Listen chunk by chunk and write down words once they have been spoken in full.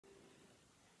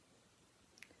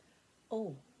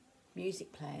Oh,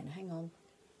 music playing. Hang on.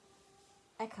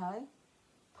 Echo.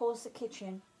 Pause the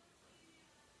kitchen.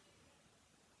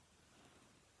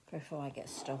 Before I get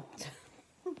stopped.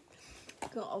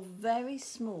 Got a very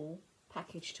small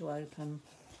package to open.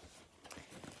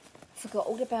 Forgot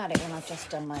all about it when I've just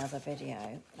done my other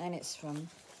video. And it's from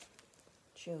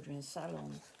Children's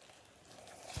Salon.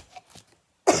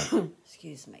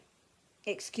 Excuse me.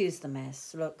 Excuse the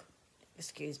mess. Look.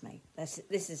 Excuse me.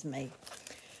 This is me.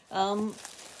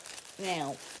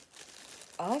 Now,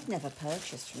 I've never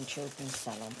purchased from Children's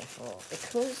Salon before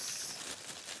because,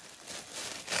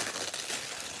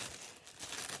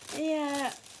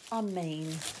 yeah, I'm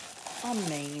mean.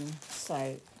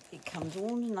 So it comes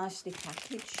all nicely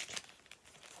packaged.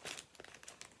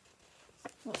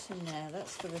 What's in there?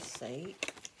 That's the receipt.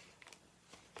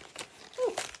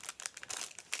 Ooh.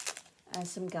 And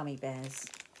some gummy bears.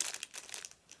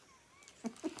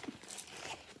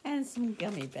 And some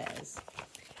gummy bears.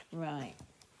 Right.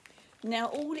 Now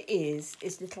all it is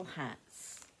little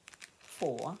hats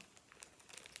for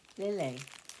Lily.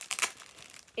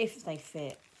 If they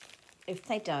fit. If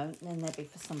they don't, then they'll be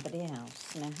for somebody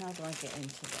else. Now how do I get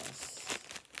into this?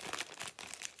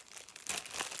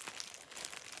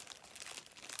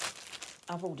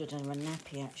 I've ordered her a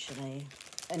nappy actually.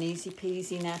 An easy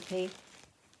peasy nappy.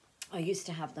 I used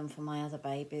to have them for my other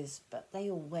babies, but they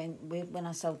all went when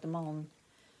I sold them on.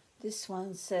 This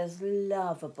one says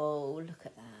lovable. Look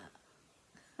at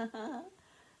that.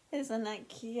 Isn't that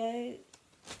cute?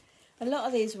 A lot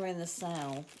of these were in the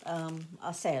sale.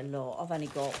 I say a lot. I've only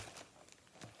got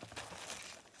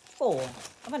 4.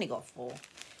 I've only got 4.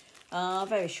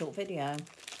 Very short video.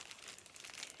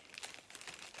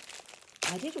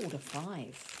 I did order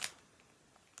 5.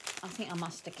 I think I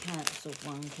must have cancelled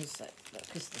one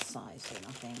because the sizing,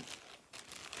 I think.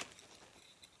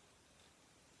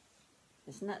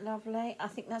 Isn't that lovely? I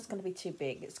think that's going to be too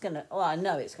big. It's going to... Oh, I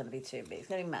know it's going to be too big. It's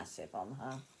going to be massive on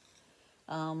her.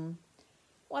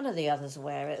 One of the others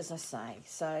wear it, as I say.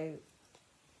 So,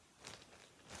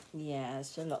 yeah,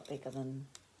 it's a lot bigger than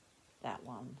that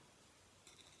one.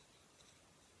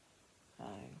 So,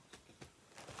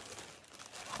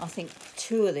 I think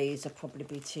 2 of these will probably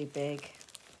be too big.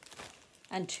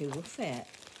 And 2 will fit.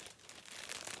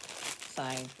 So,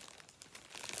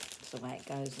 that's the way it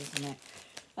goes, isn't it?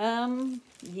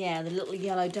 Yeah, the little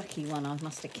yellow ducky one I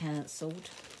must have cancelled.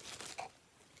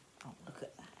 Oh, look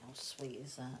at that. How sweet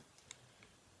is that?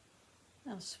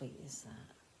 How sweet is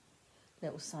that?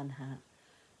 Little sun hat.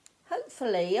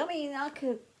 Hopefully, I mean, I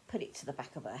could put it to the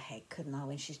back of her head, couldn't I,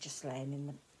 when she's just laying in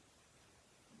the...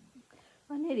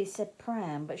 I nearly said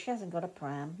pram, but she hasn't got a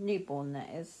pram. Newborn, that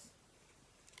is.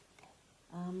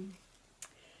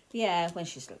 Yeah, when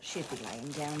she'll be laying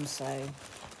down, so it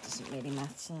doesn't really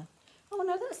matter. Oh,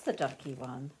 no, that's the ducky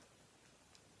one.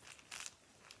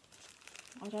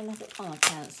 I don't know if... Oh, I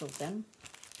cancelled them.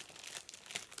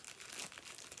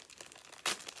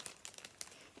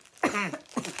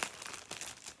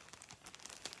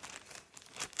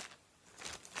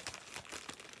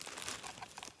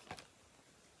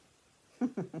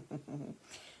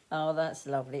 Oh, that's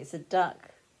lovely. It's a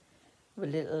duck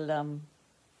with a little...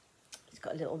 He's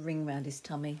got a little ring around his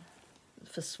tummy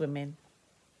for swimming.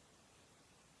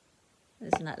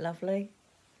 Isn't that lovely?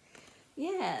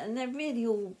 Yeah, and they're really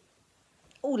all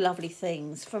lovely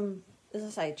things from, as I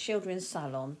say, Children's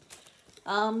Salon.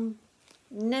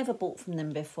 Never bought from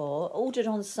them before. Ordered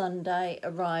on Sunday,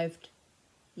 arrived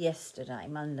yesterday,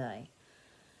 Monday.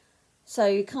 So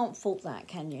you can't fault that,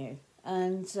 can you?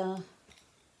 And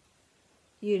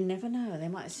you never know. They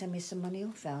might send me some money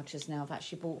off vouchers now I've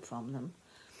actually bought from them.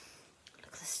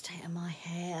 Look at the state of my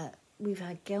hair. We've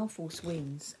had gale force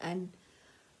winds and...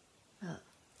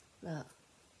 Look.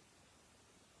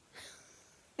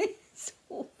 It's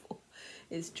awful.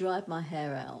 It's dried my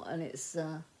hair out and it's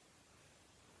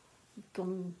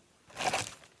gone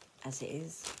as it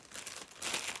is.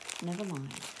 Never mind.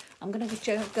 I'm going to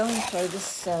go and throw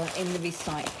this in the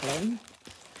recycling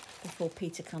before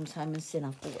Peter comes home and see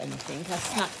I've bought anything. I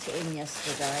snapped it in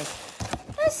yesterday.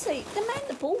 Let's see, the man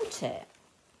that bought it.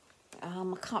 I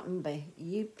can't remember.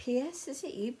 UPS, is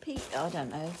it? UP? I don't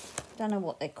know. Don't know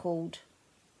what they're called.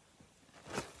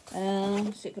 So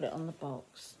you got it on the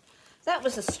box. That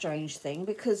was a strange thing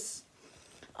because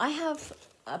I have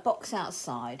a box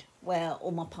outside where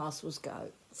all my parcels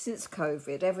go. Since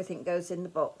COVID, everything goes in the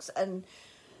box, and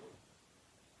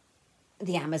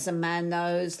the Amazon man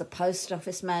knows, the post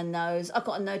office man knows. I've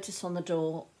got a notice on the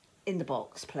door, in the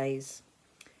box, please.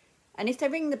 And if they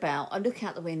ring the bell, I look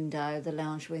out the window, the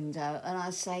lounge window, and I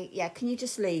say, yeah, can you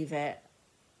just leave it?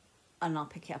 And I'll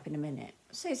pick it up in a minute.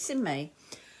 So it's in me.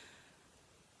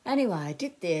 Anyway, I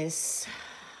did this.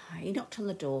 He knocked on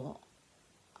the door.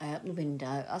 I opened the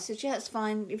window. I said, yeah, it's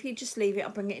fine. If you just leave it,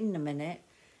 I'll bring it in a minute.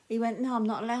 He went, no, I'm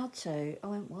not allowed to. I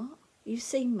went, what? You've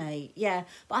seen me? Yeah,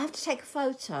 but I have to take a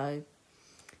photo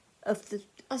of the...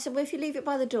 I said, well, if you leave it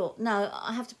by the door. No,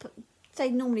 I have to put... They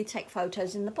normally take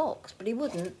photos in the box, but he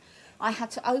wouldn't. I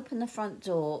had to open the front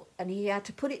door and he had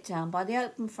to put it down by the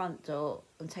open front door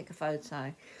and take a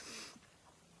photo.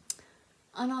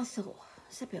 And I thought,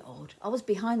 it's a bit odd. I was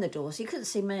behind the door, so he couldn't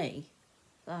see me.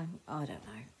 So, I don't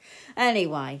know.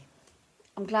 Anyway,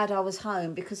 I'm glad I was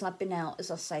home because I'd been out,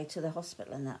 as I say, to the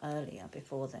hospital and that earlier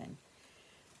before then.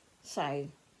 So,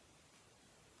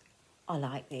 I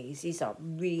like these. These are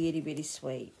really, really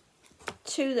sweet.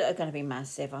 2 that are going to be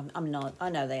massive. I'm not.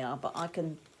 I know they are, but I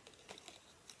can...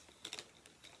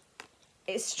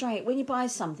 It's straight. When you buy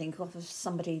something off of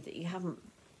somebody that you haven't...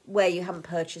 where you haven't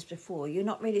purchased before, you're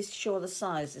not really sure the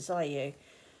sizes, are you?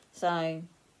 So...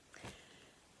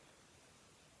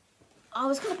 I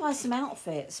was going to buy some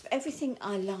outfits, but everything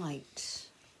I liked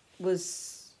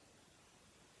was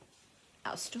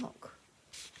out of stock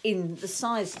in the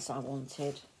sizes I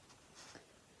wanted.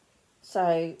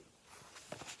 So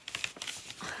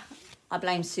I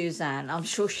blame Suzanne. I'm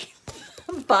sure she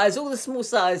buys all the small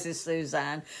sizes,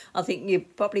 Suzanne. I think you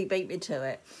probably beat me to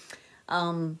it.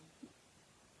 I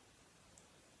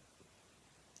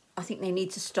think they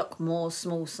need to stock more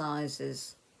small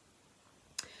sizes.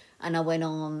 And I went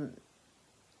on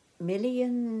Millie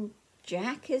and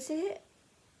Jack, is it?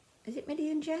 Is it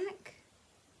Millie and Jack?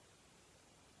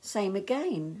 Same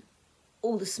again.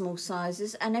 All the small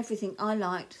sizes and everything I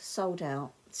liked sold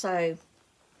out. So,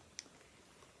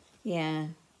 yeah.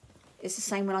 It's the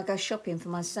same when I go shopping for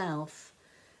myself.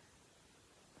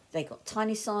 They got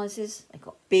tiny sizes, they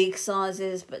got big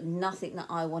sizes, but nothing that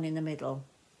I want in the middle.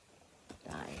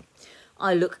 No.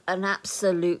 I look an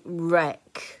absolute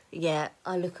wreck. Yeah,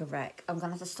 I look a wreck. I'm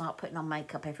going to have to start putting on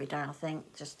makeup every day, I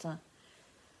think, just to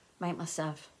make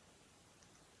myself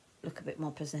look a bit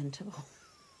more presentable.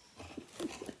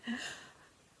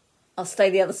 I'll stay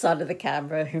the other side of the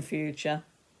camera in future.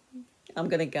 I'm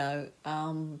going to go.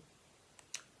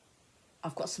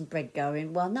 I've got some bread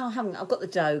going. Well, no, I haven't. I've got the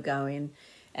dough going,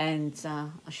 and I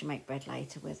should make bread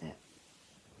later with it.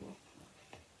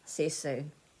 See you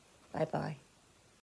soon. Bye-bye.